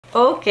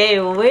Okay,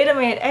 wait a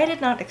minute. I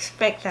did not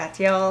expect that,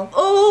 y'all.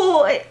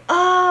 Wait,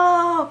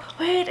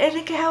 I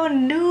think I have a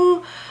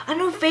new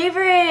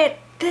favorite.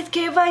 Did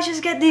K-Bai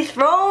just get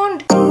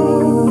dethroned?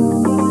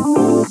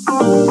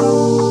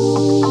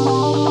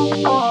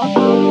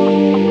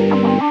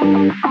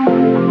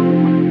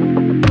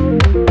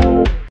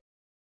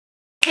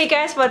 Hey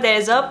guys, what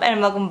is up?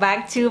 And welcome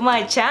back to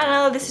my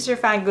channel. This is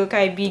your fangirl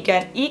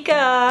kaibigan,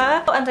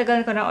 Ika. Ang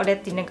tagal ko na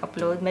ulit din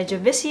nag-upload.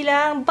 Medyo busy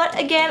lang. But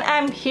again,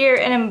 I'm here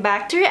and I'm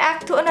back to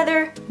react to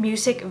another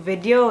music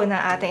video na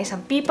ating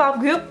isang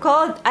P-pop group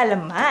called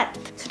ALAMAT.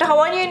 So naka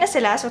 1 year na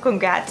sila, so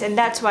congrats. And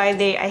that's why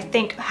they, I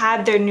think,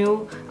 had their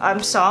new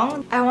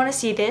song. I wanna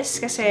see this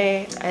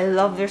kasi I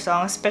love their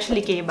song,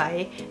 especially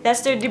K-Bai. That's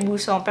their debut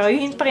song, pero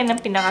yun pa rin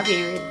ang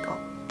pinaka-favorite ko.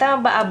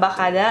 Tama ba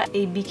ABKD?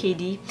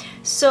 ABKD.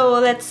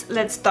 So, let's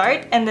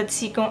start and let's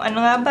see kung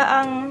ano nga ba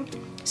ang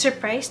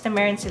surprise na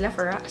meron sila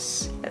for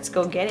us. Let's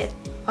go get it.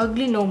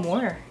 Ugly no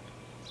more.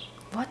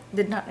 What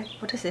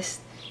is this?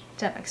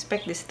 Did not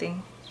expect this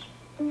thing.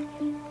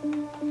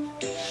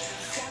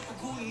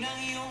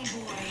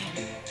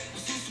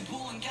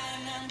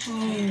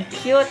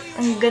 Cute.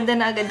 Ang ganda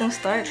na agad ng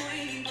start.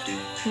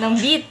 Ng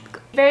beat.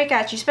 Very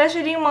catchy.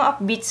 Especially yung mga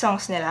upbeat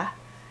songs nila.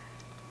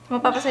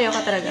 Mapapasayo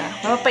ka talaga.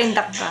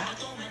 Mapapaindak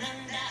ka.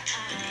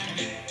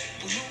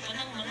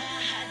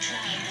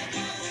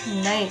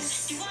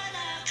 Nice.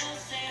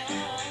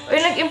 Uy,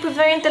 nag-improve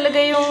na rin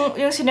talaga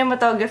yung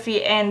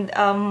cinematography and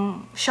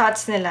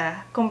shots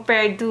nila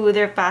compared to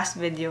their past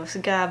videos.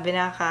 Grabe,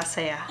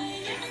 nakakasaya.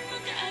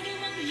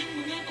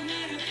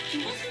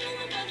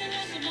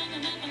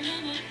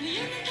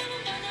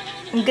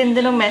 Ang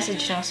ganda ng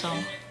message ng song.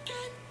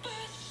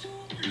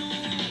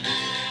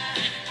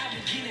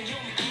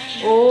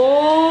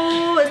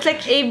 Oh, it's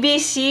like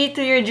ABC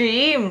to your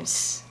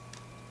dreams.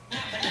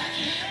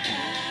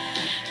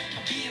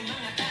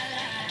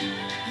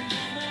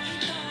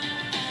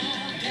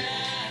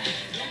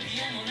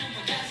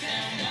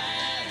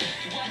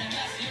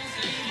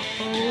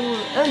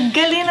 Ang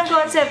galing ng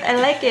concept. I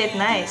like it.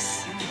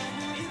 Nice.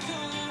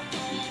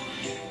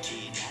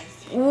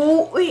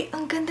 Ooh, uy,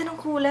 ang ganda ng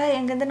kulay.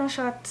 Ang ganda ng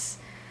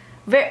shots.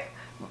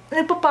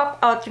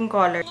 Nagpo-pop out yung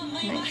color.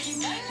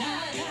 Nice.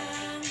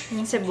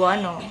 Yung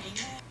Cebuano.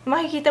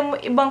 Makikita mo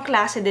ibang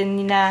klase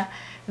din na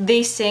they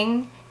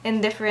sing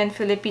in different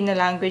Filipino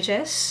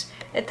languages.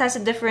 It has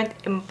a different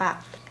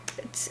impact.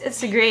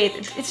 It's great.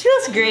 It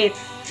feels great.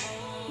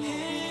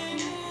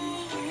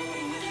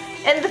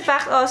 And the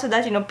fact also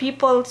that, you know,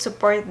 people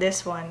support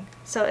this one.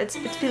 So it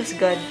feels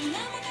good.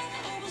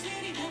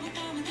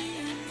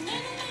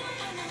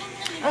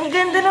 Ang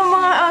ganda ng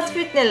mga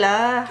outfit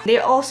nila. They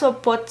also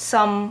put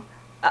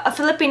a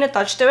Filipino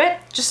touch to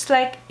it, just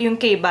like yung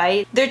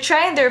K-Bai. They're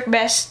trying their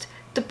best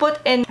to put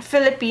in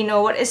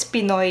Filipino what is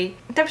Pinoy.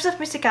 In terms of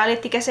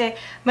musicality kasi,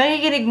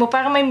 makikinig mo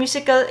parang may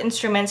musical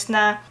instruments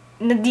na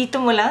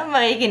dito mo lang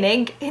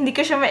makikinig. Hindi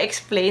ko siya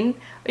ma-explain.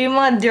 Yung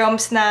mga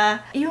drums na,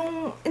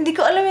 hindi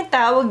ko alam yung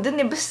tawag dun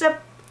eh. Basta,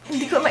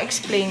 hindi ko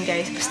ma-explain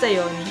guys. Basta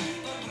yun.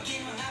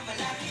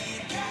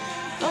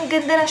 Ang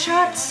ganda na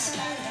shots.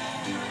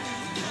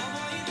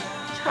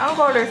 Tsaka ang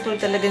colorful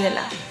talaga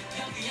nila.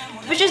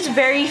 Which is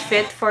very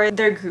fit for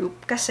their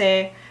group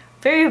kasi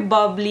very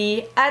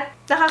bubbly at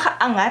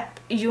nakakaangat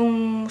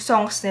yung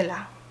songs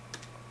nila.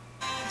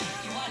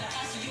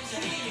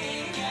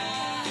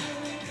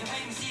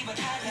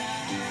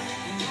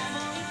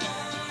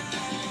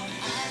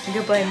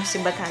 Gabay mo si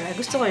Bathala.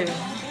 Gusto ko yun.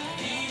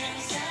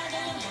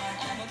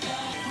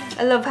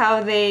 I love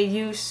how they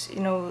use, you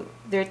know,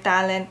 their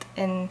talent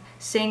in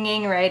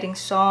singing, writing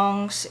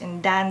songs, and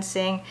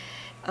dancing.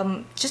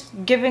 Just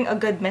giving a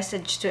good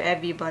message to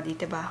everybody,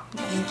 diba?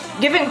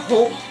 Giving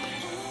hope.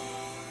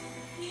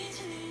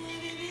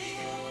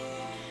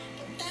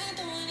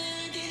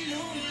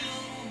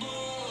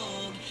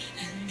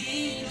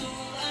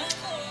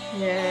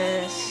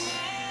 Yes.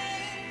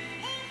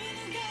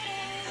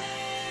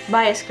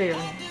 Bias ko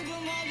yun.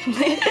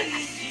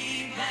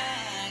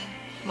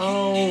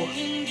 Oh.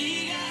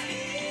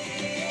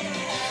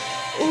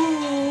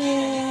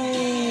 Ooh,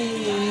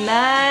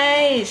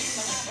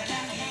 nice.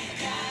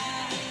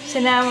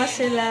 Sinama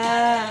sila.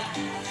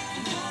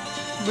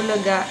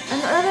 Bulaga.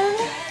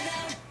 Ano?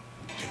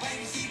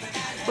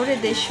 What did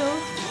they show?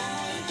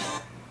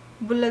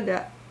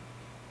 Bulaga.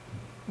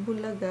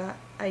 Bulaga.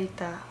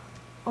 Aita.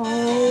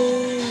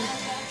 Oh.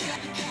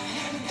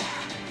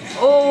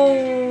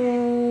 Oh.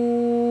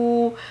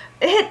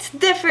 It's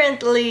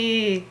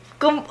differently.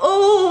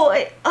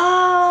 Wait,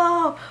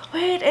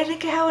 I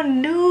think I have a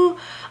new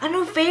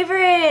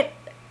favorite.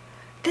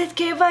 Did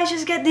K-Bai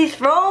just get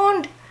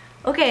dethroned?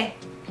 Okay,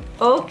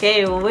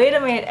 wait a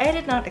minute. I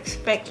did not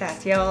expect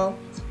that, y'all.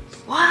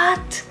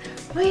 What?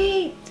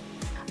 Wait.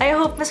 I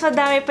hope mas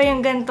madami pa yung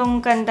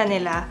gantong kanta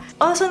nila.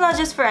 Also, not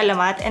just for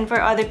ALAMAT and for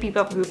other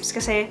P-pop groups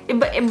kasi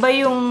iba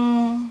yung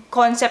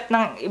concept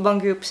ng ibang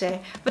groups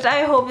eh. But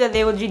I hope that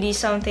they would release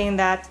something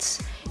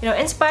that's, you know,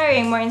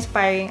 more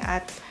inspiring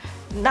at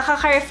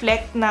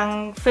nakaka-reflect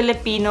ng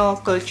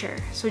Filipino culture.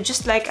 So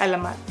just like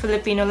ALAMAT,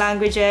 Filipino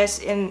languages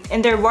in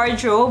their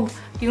wardrobe,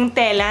 yung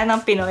tela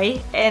ng Pinoy,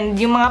 and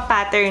yung mga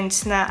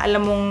patterns na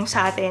alam mong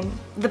sa atin.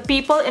 The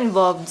people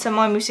involved sa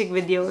mga music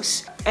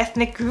videos,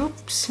 ethnic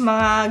groups,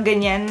 mga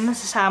ganyan,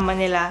 nasasama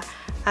nila.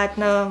 At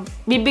na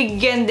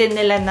bibigyan din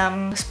nila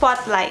ng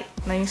spotlight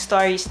na yung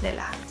stories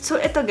nila.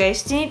 So ito guys,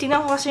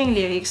 tinitingnan ko kasi yung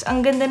lyrics.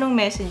 Ang ganda ng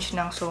message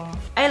ng song.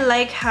 I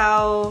like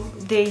how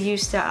they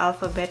use the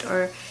alphabet,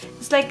 or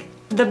it's like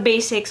the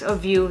basics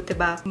of you,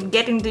 diba?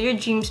 Getting to your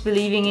dreams,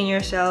 believing in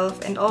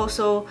yourself, and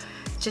also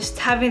just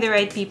having the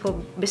right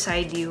people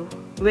beside you,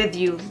 with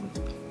you,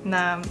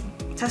 na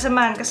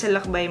sasamahan ka sa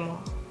lakbay mo.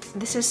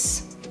 This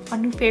is a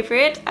new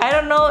favorite. I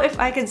don't know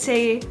if I could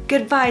say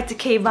goodbye to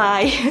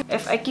K-Bye.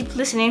 If I keep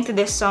listening to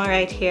this song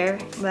right here,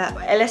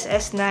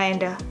 LSS na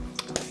and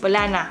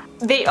wala na.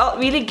 They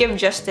all really give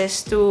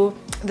justice to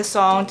the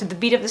song, to the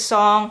beat of the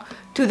song,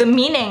 to the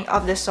meaning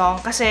of the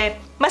song. Kasi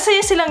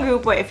masaya silang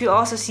grupo if you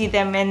also see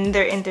them in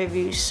their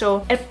interviews.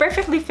 So it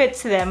perfectly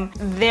fits them,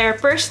 their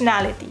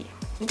personality.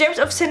 In terms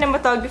of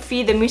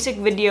cinematography, the music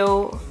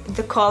video,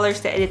 the colors,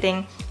 the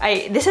editing,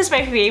 this is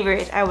my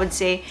favorite, I would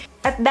say.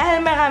 At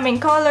dahil maraming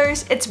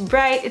colors, it's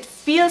bright, it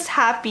feels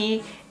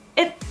happy,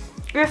 it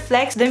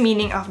reflects the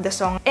meaning of the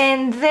song.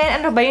 And then,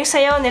 ano ba, yung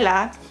sayaw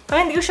nila,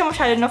 parang hindi ko siya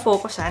masyado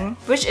na-focusan,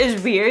 which is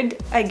weird.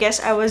 I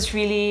guess I was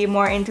really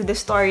more into the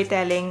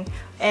storytelling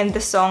and the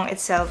song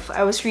itself.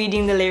 I was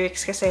reading the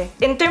lyrics kasi.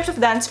 In terms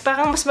of dance,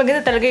 parang mas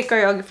maganda talaga yung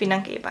choreography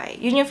ng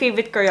K-Bye. Yun yung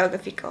favorite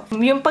choreography ko.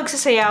 Yung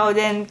pagsasayaw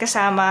din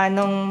kasama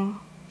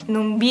nung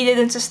bida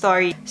dun sa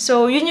story.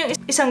 So, yun yung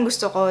isang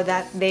gusto ko,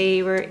 that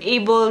they were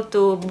able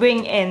to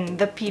bring in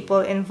the people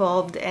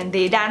involved and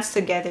they dance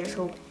together.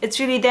 So, it's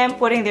really them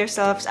putting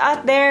themselves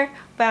out there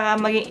para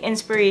maging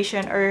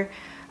inspiration, or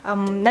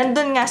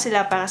nandun nga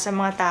sila para sa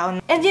mga tao.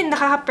 And yun,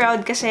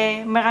 nakaka-proud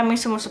kasi maraming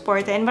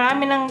sumusuporta and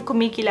marami nang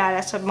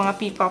kumikilala sa mga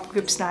P-pop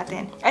groups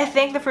natin. I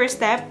think the first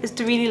step is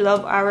to really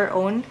love our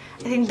own.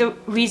 I think the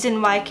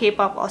reason why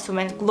K-pop also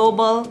went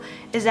global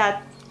is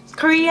that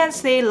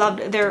Koreans, they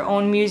loved their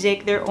own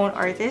music, their own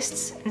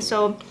artists. And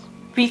so,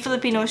 we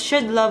Filipinos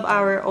should love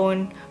our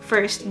own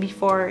first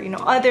before, you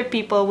know, other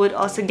people would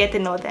also get to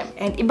know them.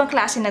 And ibang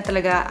klase na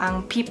talaga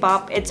ang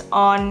P-pop. It's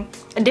on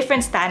a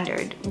different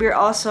standard. We're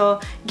also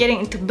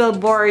getting into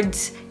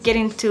billboards,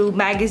 getting to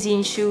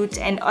magazine shoots,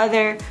 and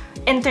other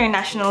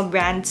international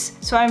brands.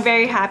 So I'm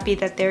very happy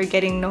that they're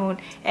getting known.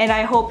 And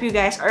I hope you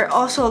guys are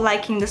also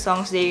liking the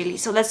songs they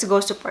release. So let's go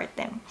support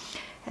them.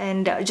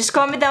 And just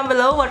comment down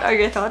below what are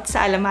your thoughts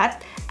sa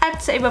ALAMAT at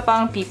sa iba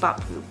pang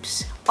P-pop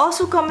groups.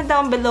 Also comment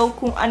down below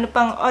kung ano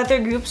pang other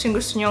groups yung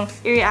gusto nyong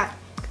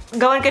i-react.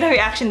 Gawin ko na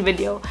reaction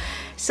video.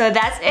 So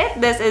that's it.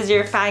 This is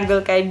your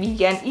fangirl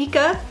kaibigan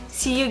Ika.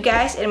 See you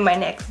guys in my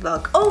next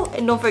vlog. Oh,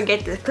 and don't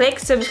forget to click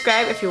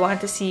subscribe if you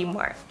want to see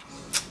more.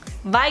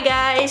 Bye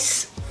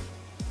guys!